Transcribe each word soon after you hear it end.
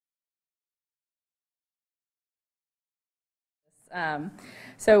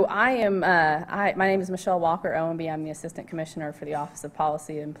So my name is Michelle Walker Owenby. I'm the Assistant Commissioner for the Office of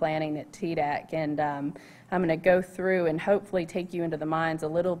Policy and Planning at TDEC, and I'm going to go through and hopefully take you into the minds a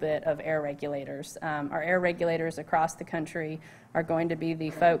little bit of air regulators. Our air regulators across the country are going to be the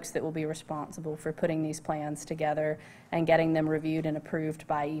folks that will be responsible for putting these plans together and getting them reviewed and approved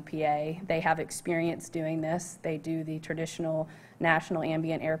by EPA. They have experience doing this. They do the traditional National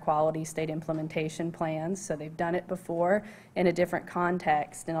Ambient Air Quality State Implementation Plans, so they've done it before in a different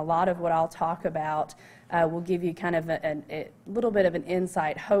context, and a lot of what I'll talk about will give you kind of a little bit of an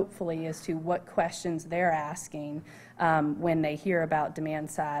insight, hopefully, as to what questions they're asking when they hear about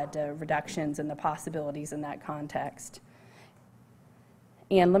demand-side reductions and the possibilities in that context.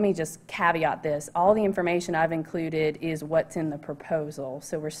 And let me just caveat this. All the information I've included is what's in the proposal,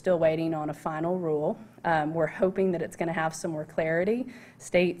 so we're still waiting on a final rule. We're hoping that it's going to have some more clarity.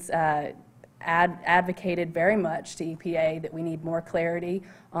 States advocated very much to EPA that we need more clarity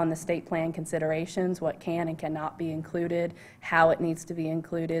on the state plan considerations, what can and cannot be included, how it needs to be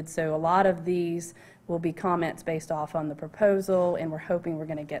included. So a lot of these will be comments based off on the proposal, and we're hoping we're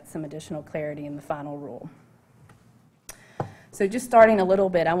going to get some additional clarity in the final rule. So just starting a little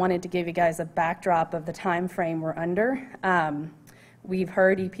bit, I wanted to give you guys a backdrop of the time frame we're under. We've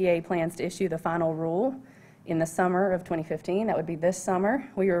heard EPA plans to issue the final rule in the summer of 2015. That would be this summer.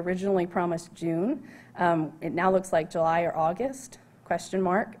 We were originally promised June. It now looks like July or August, question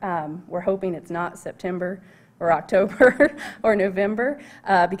mark. We're hoping it's not September or October or November,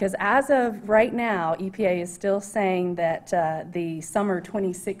 because as of right now, EPA is still saying that the summer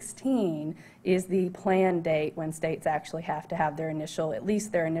 2016 is the planned date when states actually have to have their initial, at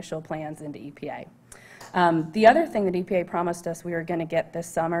least their initial plans into EPA. The other thing that EPA promised us we were going to get this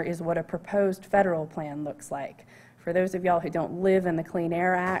summer is what a proposed federal plan looks like. For those of y'all who don't live in the Clean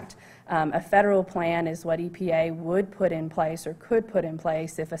Air Act, a federal plan is what EPA would put in place or could put in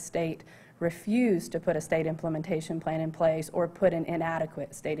place if a state refused to put a state implementation plan in place or put an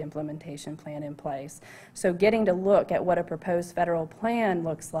inadequate state implementation plan in place. So getting to look at what a proposed federal plan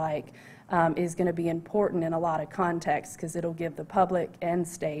looks like is going to be important in a lot of contexts, because it'll give the public and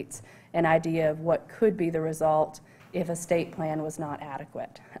states an idea of what could be the result if a state plan was not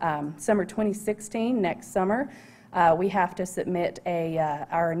adequate. Summer 2016, next summer, we have to submit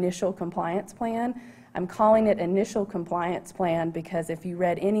our initial compliance plan. I'm calling it initial compliance plan because if you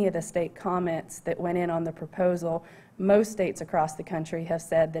read any of the state comments that went in on the proposal, most states across the country have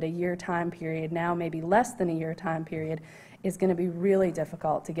said that a year time period, now maybe less than a year time period, is going to be really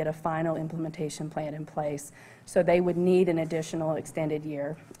difficult to get a final implementation plan in place. So they would need an additional extended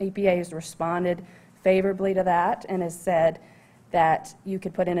year. EPA has responded favorably to that and has said that you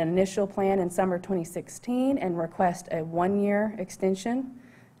could put in an initial plan in summer 2016 and request a one-year extension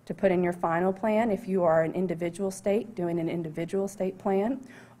to put in your final plan if you are an individual state doing an individual state plan,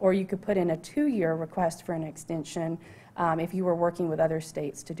 or you could put in a two-year request for an extension if you were working with other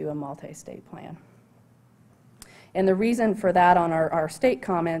states to do a multi-state plan. And the reason for that on our state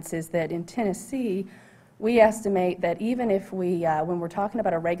comments is that in Tennessee, we estimate that even if we, when we're talking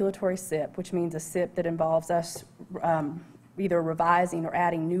about a regulatory SIP, which means a SIP that involves us either revising or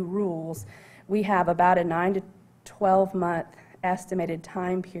adding new rules, we have about a 9 to 12 month estimated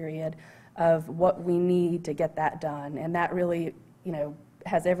time period of what we need to get that done. And that really,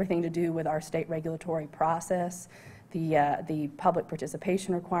 has everything to do with our state regulatory process, the public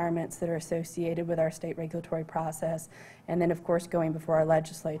participation requirements that are associated with our state regulatory process, and then of course going before our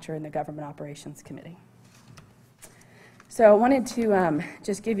legislature and the Government Operations Committee. So I wanted to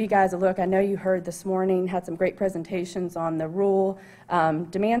just give you guys a look. I know you heard this morning, had some great presentations on the rule.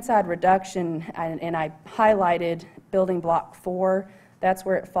 Demand side reduction, and I highlighted building block 4. That's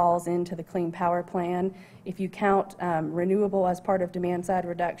where it falls into the Clean Power Plan. If you count renewable as part of demand side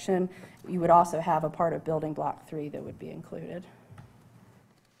reduction, you would also have a part of building block 3 that would be included.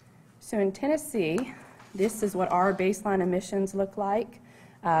 So in Tennessee, this is what our baseline emissions look like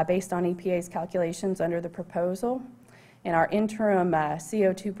based on EPA's calculations under the proposal. And our interim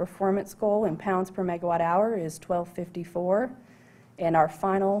CO2 performance goal in pounds per megawatt hour is 1254, and our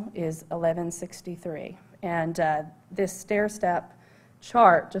final is 1163. And this stair-step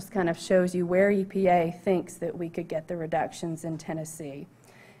chart just kind of shows you where EPA thinks that we could get the reductions in Tennessee.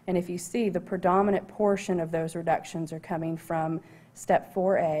 And if you see, the predominant portion of those reductions are coming from step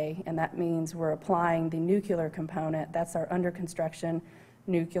 4A, and that means we're applying the nuclear component. That's our under construction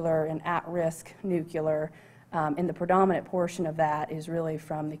nuclear and at-risk nuclear. And the predominant portion of that is really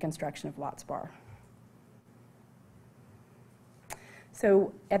from the construction of Watts Bar.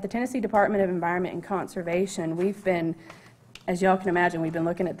 So at the Tennessee Department of Environment and Conservation, we've been, as y'all can imagine, we've been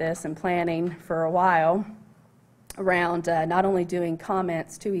looking at this and planning for a while. around not only doing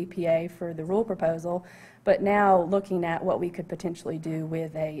comments to EPA for the rule proposal, but now looking at what we could potentially do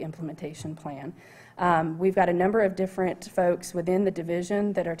with a implementation plan. We've got a number of different folks within the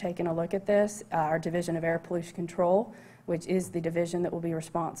division that are taking a look at this. Our Division of Air Pollution Control, which is the division that will be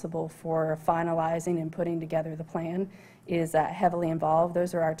responsible for finalizing and putting together the plan, is heavily involved.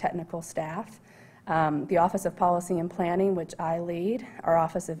 Those are our technical staff. The Office of Policy and Planning, which I lead, our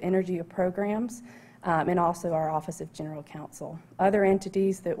Office of Energy Programs, and also our Office of General Counsel. Other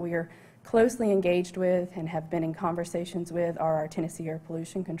entities that we are closely engaged with and have been in conversations with are our Tennessee Air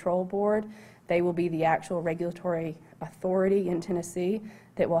Pollution Control Board. They will be the actual regulatory authority in Tennessee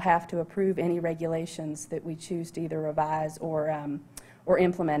that will have to approve any regulations that we choose to either revise or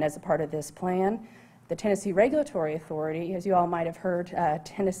implement as a part of this plan. The Tennessee Regulatory Authority, as you all might have heard,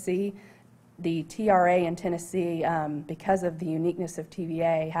 Tennessee, the TRA in Tennessee, because of the uniqueness of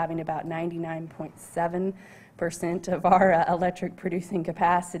TVA, having about 99.7% of our electric producing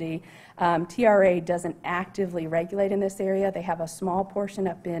capacity, TRA doesn't actively regulate in this area. They have a small portion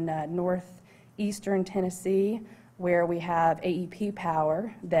up in northeastern Tennessee where we have AEP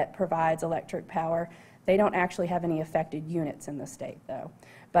Power that provides electric power. They don't actually have any affected units in the state, though.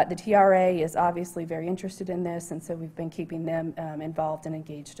 But the TRA is obviously very interested in this, and so we've been keeping them involved and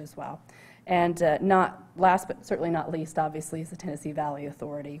engaged as well. And not last but certainly not least, obviously, is the Tennessee Valley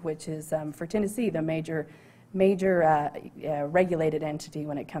Authority, which is, for Tennessee, the major regulated entity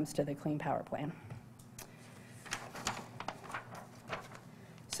when it comes to the Clean Power Plan.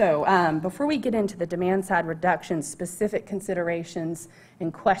 So before we get into the demand side reduction specific considerations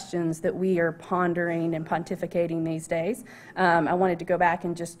and questions that we are pondering and pontificating these days, I wanted to go back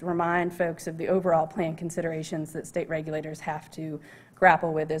and just remind folks of the overall plan considerations that state regulators have to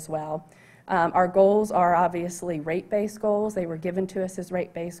grapple with as well. Our goals are obviously rate-based goals. They were given to us as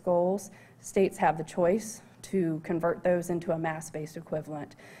rate-based goals. States have the choice to convert those into a mass-based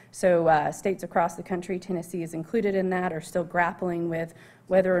equivalent. So states across the country, Tennessee is included in that, are still grappling with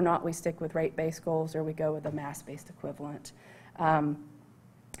whether or not we stick with rate-based goals or we go with a mass-based equivalent.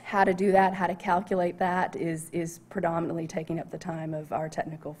 How to do that, how to calculate that is predominantly taking up the time of our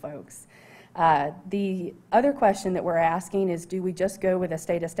technical folks. The other question that we're asking is, do we just go with a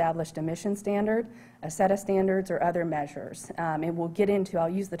state-established emission standard, a set of standards, or other measures? And we'll get into, I'll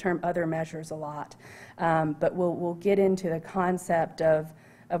use the term other measures a lot, but we'll get into the concept of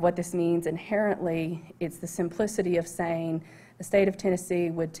what this means. Inherently, it's the simplicity of saying the state of Tennessee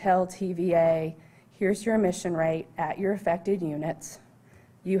would tell TVA, here's your emission rate at your affected units.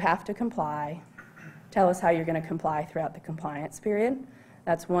 You have to comply. Tell us how you're going to comply throughout the compliance period.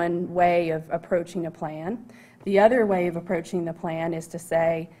 That's one way of approaching a plan. The other way of approaching the plan is to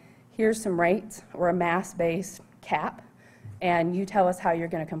say, here's some rates or a mass-based cap, and you tell us how you're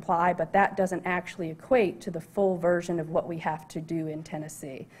going to comply, but that doesn't actually equate to the full version of what we have to do in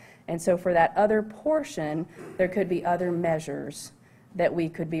Tennessee. And so for that other portion, there could be other measures that we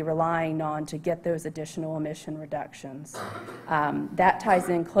could be relying on to get those additional emission reductions. That ties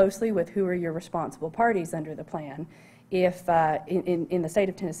in closely with who are your responsible parties under the plan. If in the state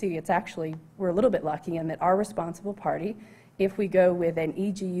of Tennessee, it's actually, we're a little bit lucky in that our responsible party, if we go with an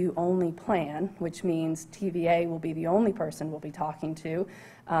EGU-only plan, which means TVA will be the only person we'll be talking to,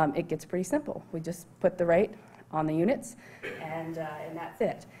 it gets pretty simple. We just put the rate on the units, and that's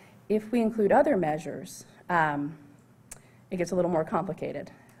it. If we include other measures, it gets a little more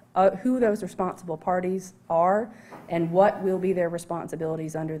complicated. Who those responsible parties are and what will be their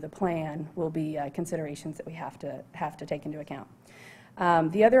responsibilities under the plan will be considerations that we have to take into account.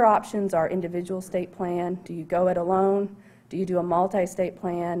 The other options are individual state plan. Do you go it alone? Do you do a multi-state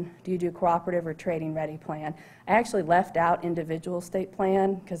plan? Do you do a cooperative or trading ready plan? I actually left out individual state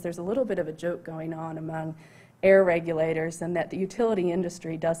plan because there's a little bit of a joke going on among air regulators and that the utility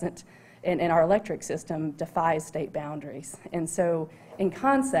industry doesn't, and our electric system defies state boundaries. And so in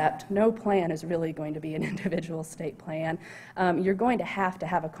concept, no plan is really going to be an individual state plan. You're going to have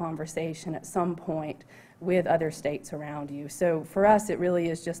a conversation at some point with other states around you. So for us, it really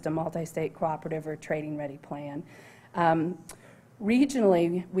is just a multi-state cooperative or trading ready plan.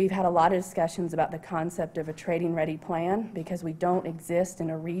 Regionally, we've had a lot of discussions about the concept of a trading ready plan because we don't exist in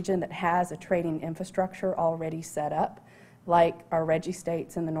a region that has a trading infrastructure already set up, like our RGGI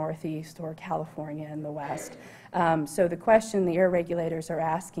states in the Northeast or California in the West. So the question the air regulators are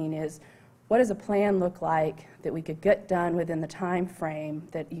asking is, what does a plan look like that we could get done within the time frame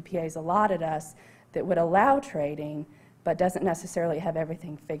that EPA's allotted us that would allow trading, but doesn't necessarily have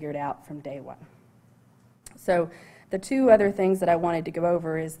everything figured out from day one? So the two other things that I wanted to go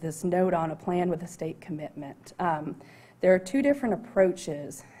over is this note on a plan with a state commitment. There are two different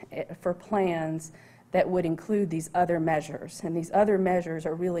approaches for plans that would include these other measures. And these other measures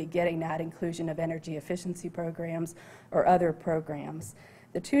are really getting at inclusion of energy efficiency programs or other programs.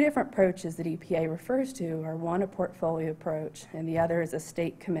 The two different approaches that EPA refers to are one a portfolio approach and the other is a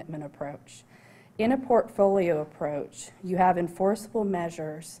state commitment approach. In a portfolio approach, you have enforceable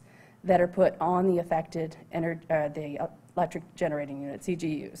measures that are put on the affected the electric generating units,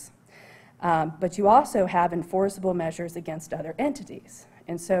 EGUs. But you also have enforceable measures against other entities.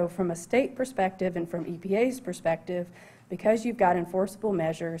 And so from a state perspective and from EPA's perspective, because you've got enforceable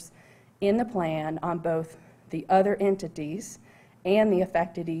measures in the plan on both the other entities and the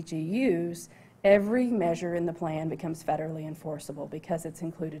affected EGUs, every measure in the plan becomes federally enforceable because it's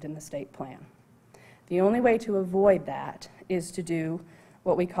included in the state plan. The only way to avoid that is to do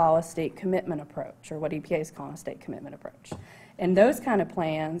what we call a state commitment approach, or what EPA is calling a state commitment approach. And those kind of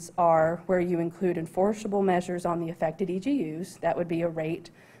plans are where you include enforceable measures on the affected EGUs. That would be a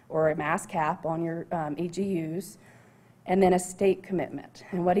rate or a mass cap on your EGUs, and then a state commitment.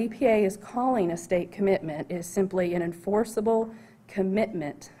 And what EPA is calling a state commitment is simply an enforceable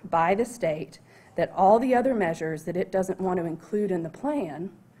commitment by the state that all the other measures that it doesn't want to include in the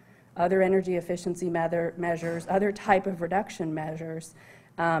plan, other energy efficiency measures, other type of reduction measures,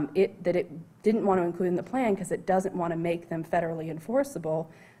 that it didn't want to include in the plan because it doesn't want to make them federally enforceable,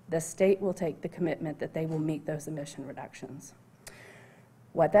 the state will take the commitment that they will meet those emission reductions.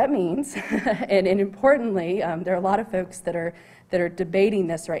 What that means, and importantly, there are a lot of folks that are debating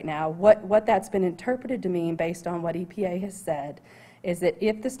this right now. What that's been interpreted to mean based on what EPA has said is that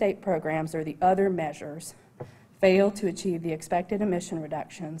if the state programs or the other measures fail to achieve the expected emission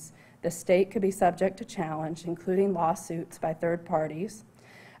reductions, the state could be subject to challenge, including lawsuits by third parties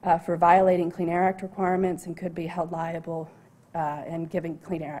for violating Clean Air Act requirements, and could be held liable and given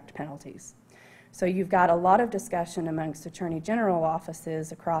Clean Air Act penalties. So you've got a lot of discussion amongst Attorney General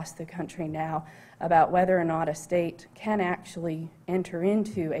offices across the country now about whether or not a state can actually enter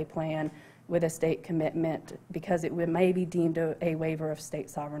into a plan with a state commitment because it may be deemed a waiver of state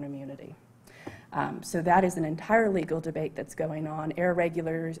sovereign immunity. So that is an entire legal debate that's going on. Air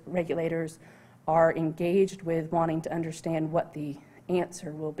regulators are engaged with wanting to understand what the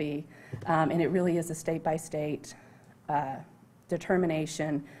answer will be, and it really is a state-by-state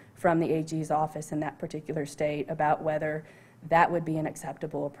determination from the AG's office in that particular state about whether that would be an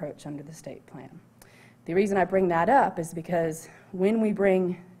acceptable approach under the state plan. The reason I bring that up is because when we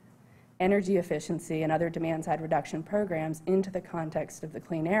bring energy efficiency and other demand-side reduction programs into the context of the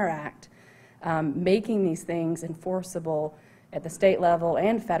Clean Air Act, making these things enforceable at the state level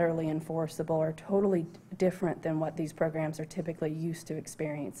and federally enforceable are totally different than what these programs are typically used to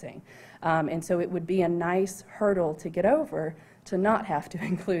experiencing. And so it would be a nice hurdle to get over to not have to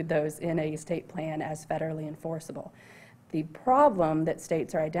include those in a state plan as federally enforceable. The problem that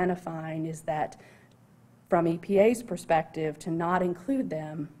states are identifying is that from EPA's perspective, to not include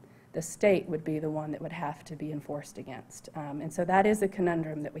them, the state would be the one that would have to be enforced against. And so that is a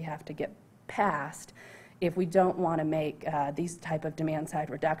conundrum that we have to get past if we don't want to make these type of demand-side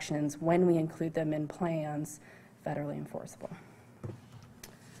reductions, when we include them in plans, federally enforceable.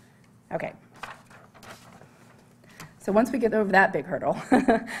 Okay. So once we get over that big hurdle,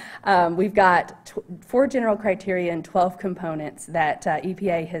 we've got 4 general criteria and 12 components that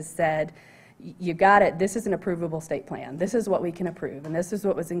EPA has said, you got it, this is an approvable state plan. This is what we can approve, and this is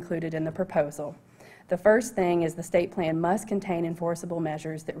what was included in the proposal. The first thing is the state plan must contain enforceable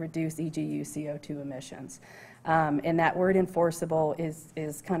measures that reduce EGU CO2 emissions. And that word enforceable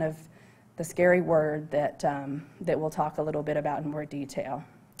is kind of the scary word that we'll talk a little bit about in more detail.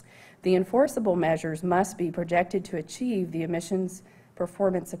 The enforceable measures must be projected to achieve the emissions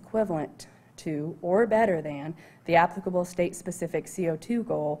performance equivalent to or better than the applicable state-specific CO2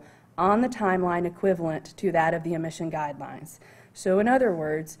 goal on the timeline equivalent to that of the emission guidelines. So in other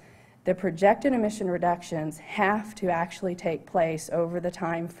words, the projected emission reductions have to actually take place over the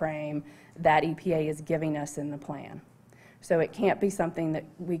time frame that EPA is giving us in the plan. So it can't be something that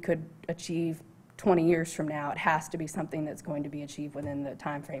we could achieve 20 years from now. It has to be something that's going to be achieved within the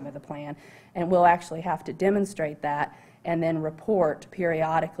time frame of the plan. And we'll actually have to demonstrate that and then report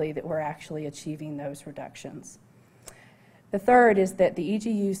periodically that we're actually achieving those reductions. The third is that the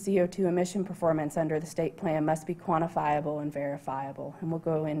EGU CO2 emission performance under the state plan must be quantifiable and verifiable. And we'll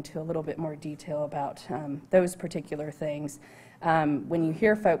go into a little bit more detail about those particular things. When you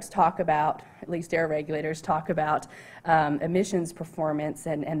hear folks talk about, at least air regulators talk about emissions performance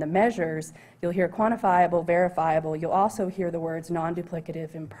and the measures, you'll hear quantifiable, verifiable. You'll also hear the words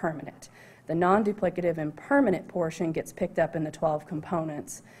non-duplicative and permanent. The non-duplicative and permanent portion gets picked up in the 12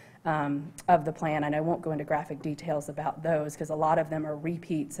 components of the plan, and I won't go into graphic details about those because a lot of them are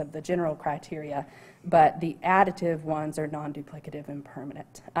repeats of the general criteria, but the additive ones are non-duplicative and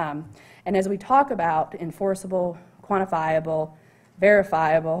permanent. And as we talk about enforceable, quantifiable,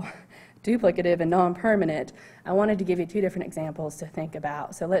 verifiable, duplicative, and non-permanent, I wanted to give you two different examples to think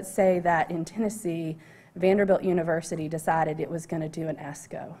about. So let's say that in Tennessee, Vanderbilt University decided it was going to do an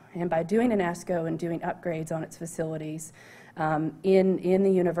ESCO. And by doing an ESCO and doing upgrades on its facilities in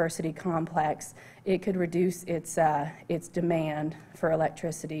the university complex, it could reduce its demand for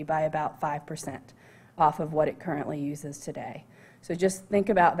electricity by about 5% off of what it currently uses today. So just think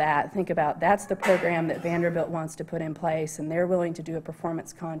about that. Think about that's the program that Vanderbilt wants to put in place, and they're willing to do a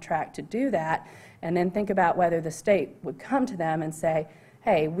performance contract to do that. And then think about whether the state would come to them and say,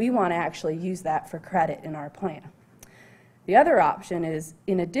 hey, we want to actually use that for credit in our plan. The other option is,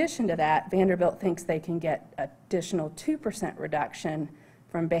 in addition to that, Vanderbilt thinks they can get additional 2% reduction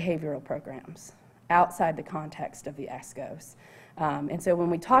from behavioral programs outside the context of the ESCOs. And so when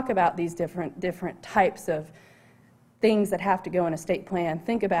we talk about these different types of things that have to go in a state plan,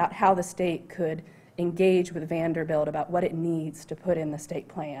 think about how the state could engage with Vanderbilt about what it needs to put in the state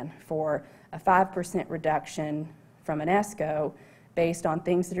plan for a 5% reduction from an ESCO based on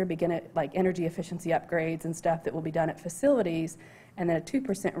things that are like energy efficiency upgrades and stuff that will be done at facilities, and then a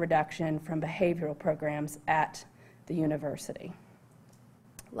 2% reduction from behavioral programs at the university.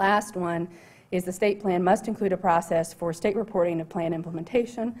 Last one is the state plan must include a process for state reporting of plan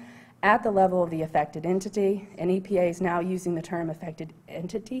implementation at the level of the affected entity, and EPA is now using the term affected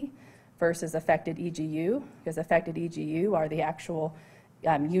entity versus affected EGU, because affected EGU are the actual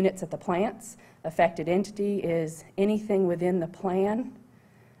units at the plants. Affected entity is anything within the plan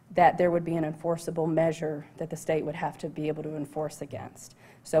that there would be an enforceable measure that the state would have to be able to enforce against.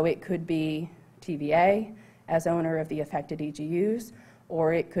 So it could be TVA as owner of the affected EGUs,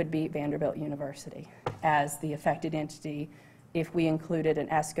 or it could be Vanderbilt University as the affected entity if we included an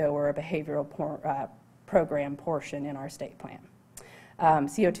ESCO or a behavioral program portion in our state plan.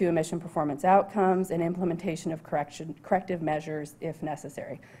 CO2 emission performance outcomes and implementation of corrective measures if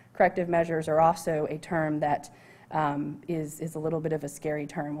necessary. Corrective measures are also a term that is a little bit of a scary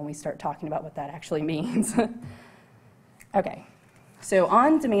term when we start talking about what that actually means. Okay, so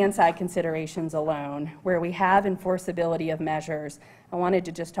on demand side considerations alone, where we have enforceability of measures, I wanted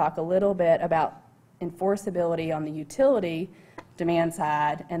to just talk a little bit about enforceability on the utility demand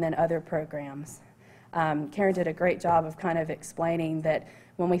side and then other programs. Karen did a great job of kind of explaining that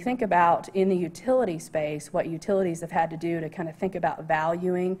when we think about in the utility space, what utilities have had to do to kind of think about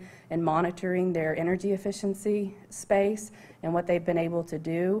valuing and monitoring their energy efficiency space and what they've been able to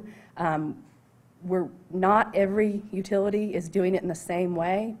do, not every utility is doing it in the same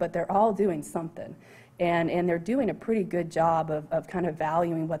way, but they're all doing something. And they're doing a pretty good job of kind of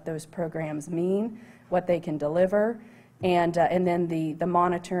valuing what those programs mean, what they can deliver, and then the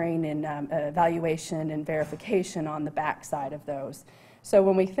monitoring and evaluation and verification on the backside of those. So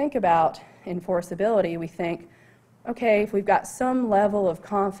when we think about enforceability, we think, okay, if we've got some level of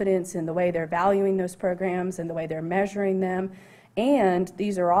confidence in the way they're valuing those programs and the way they're measuring them, and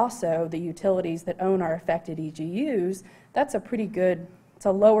these are also the utilities that own our affected EGUs, that's a pretty good, it's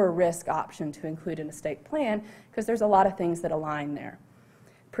a lower risk option to include in a state plan because there's a lot of things that align there,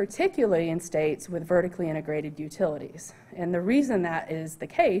 particularly in states with vertically integrated utilities. And the reason that is the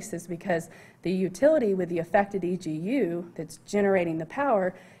case is because the utility with the affected EGU that's generating the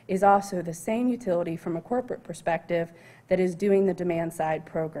power is also the same utility from a corporate perspective that is doing the demand side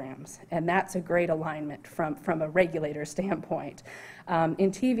programs. And that's a great alignment from a regulator standpoint.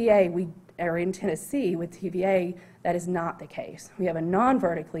 In TVA, or in Tennessee with TVA, that is not the case. We have a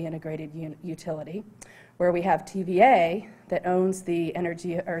non-vertically integrated utility where we have TVA that owns the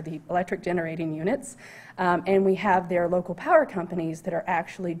energy or the electric generating units, and we have their local power companies that are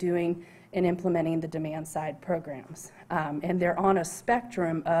actually doing and implementing the demand side programs. And they're on a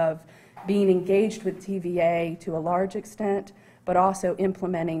spectrum of being engaged with TVA to a large extent, but also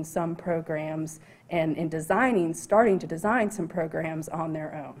implementing some programs and starting to design some programs on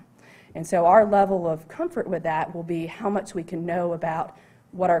their own. And so our level of comfort with that will be how much we can know about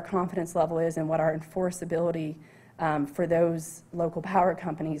what our confidence level is and what our enforceability for those local power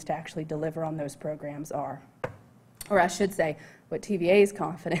companies to actually deliver on those programs are. Or I should say, what TVA's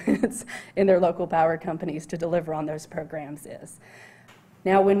confidence in their local power companies to deliver on those programs is.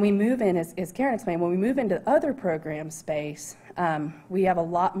 Now, when we move in, as Karen explained, when we move into other program space, we have a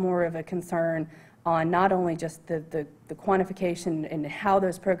lot more of a concern on not only just the quantification and how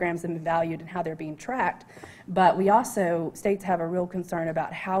those programs have been valued and how they're being tracked, but we also, states have a real concern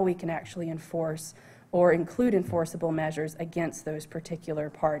about how we can actually enforce or include enforceable measures against those particular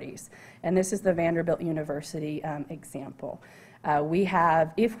parties. And this is the Vanderbilt University example.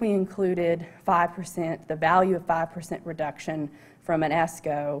 If we included 5%, the value of 5% reduction from an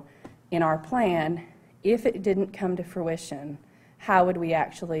ESCO in our plan, if it didn't come to fruition, how would we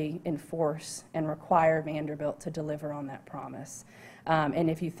actually enforce and require Vanderbilt to deliver on that promise? And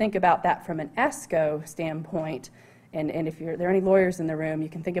if you think about that from an ESCO standpoint, and if there are any lawyers in the room, you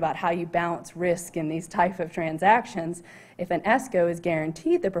can think about how you balance risk in these type of transactions. If an ESCO is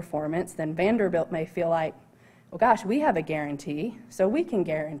guaranteed the performance, then Vanderbilt may feel like, well, gosh, we have a guarantee, so we can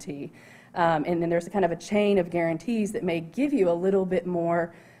guarantee. And then there's kind of a chain of guarantees that may give you a little bit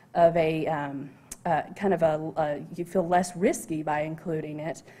more of a you feel less risky by including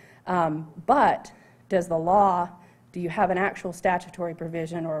it. But does the law, do you have an actual statutory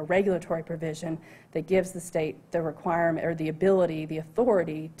provision or a regulatory provision that gives the state the requirement or the ability, the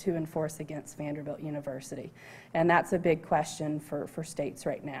authority to enforce against Vanderbilt University? And that's a big question for states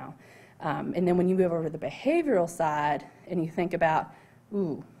right now. And then when you move over to the behavioral side and you think about,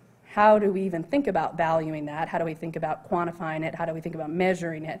 how do we even think about valuing that? How do we think about quantifying it? How do we think about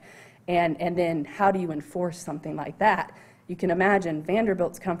measuring it? And then how do you enforce something like that? You can imagine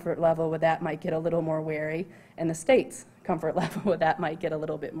Vanderbilt's comfort level with that might get a little more wary, and the state's comfort level with that might get a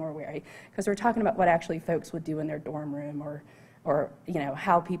little bit more wary, because we're talking about what actually folks would do in their dorm room, or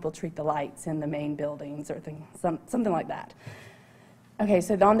how people treat the lights in the main buildings, or something like that. Okay,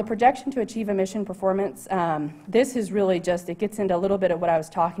 so on the projection to achieve emission performance, this is really just, it gets into a little bit of what I was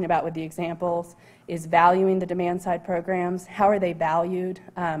talking about with the examples, is valuing the demand side programs. How are they valued?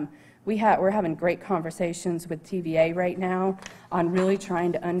 We're having great conversations with TVA right now on really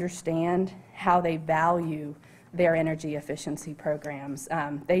trying to understand how they value their energy efficiency programs.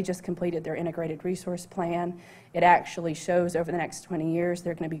 They just completed their integrated resource plan. It actually shows over the next 20 years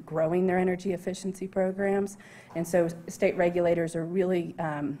they're going to be growing their energy efficiency programs. And so state regulators are really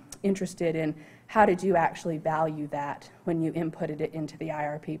interested in how did you actually value that when you inputted it into the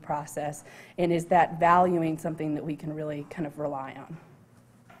IRP process, and is that valuing something that we can really kind of rely on?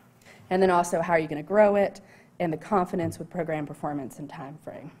 And then also, how are you going to grow it, and the confidence with program performance and time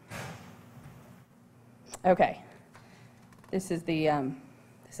frame. Okay, this is the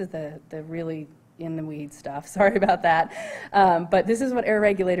really in the weeds stuff. Sorry about that, but this is what air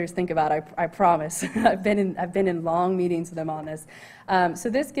regulators think about. I promise. I've been in long meetings with them on this. So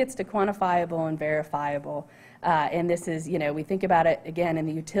this gets to quantifiable and verifiable. And this is, we think about it, again, in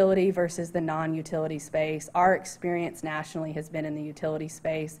the utility versus the non-utility space. Our experience nationally has been in the utility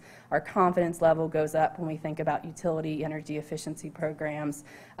space. Our confidence level goes up when we think about utility energy efficiency programs.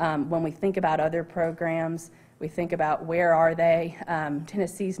 When we think about other programs, we think about where are they.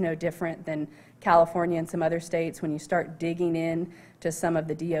 Tennessee's no different than California and some other states. When you start digging in to some of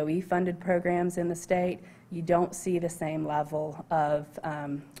the DOE-funded programs in the state, you don't see the same level of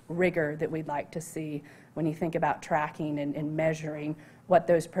rigor that we'd like to see when you think about tracking and measuring what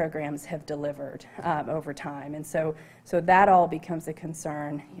those programs have delivered over time. And so that all becomes a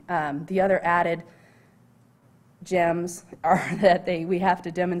concern. The other added gems are that we have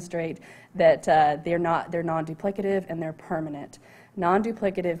to demonstrate that they're non-duplicative and they're permanent.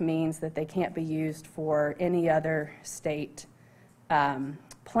 Non-duplicative means that they can't be used for any other state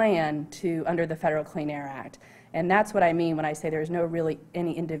plan under the Federal Clean Air Act. And that's what I mean when I say there's no really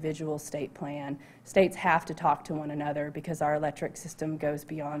any individual state plan. States have to talk to one another because our electric system goes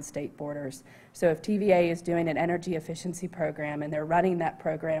beyond state borders. So if TVA is doing an energy efficiency program and they're running that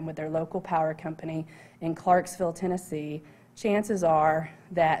program with their local power company in Clarksville, Tennessee, chances are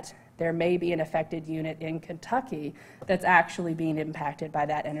that there may be an affected unit in Kentucky that's actually being impacted by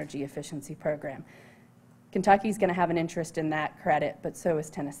that energy efficiency program. Kentucky's going to have an interest in that credit, but so is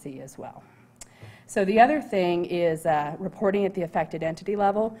Tennessee as well. So the other thing is reporting at the affected entity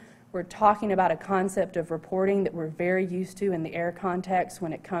level. We're talking about a concept of reporting that we're very used to in the air context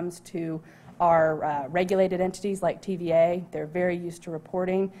when it comes to our regulated entities like TVA. They're very used to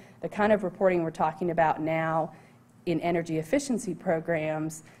reporting. The kind of reporting we're talking about now in energy efficiency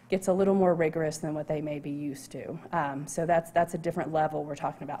programs gets a little more rigorous than what they may be used to. So that's a different level we're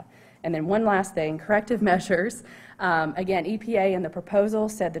talking about. And then one last thing, corrective measures. Again, EPA in the proposal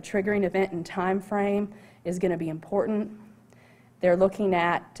said the triggering event and time frame is going to be important. They're looking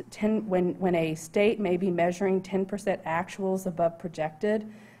at when a state may be measuring 10% actuals above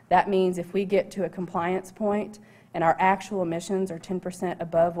projected. That means if we get to a compliance point and our actual emissions are 10%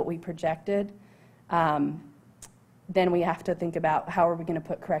 above what we projected, then we have to think about how are we going to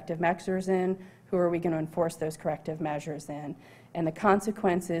put corrective measures in, who are we going to enforce those corrective measures in. And the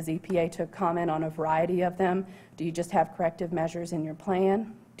consequences, EPA took comment on a variety of them. Do you just have corrective measures in your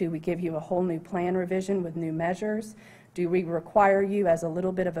plan? Do we give you a whole new plan revision with new measures? Do we require you as a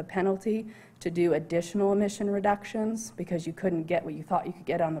little bit of a penalty to do additional emission reductions because you couldn't get what you thought you could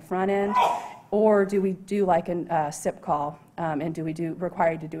get on the front end? Or do we do like a SIP call, and do we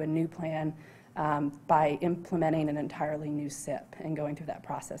require you to do a new plan by implementing an entirely new SIP and going through that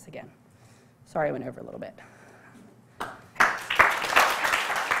process again? Sorry, I went over a little bit.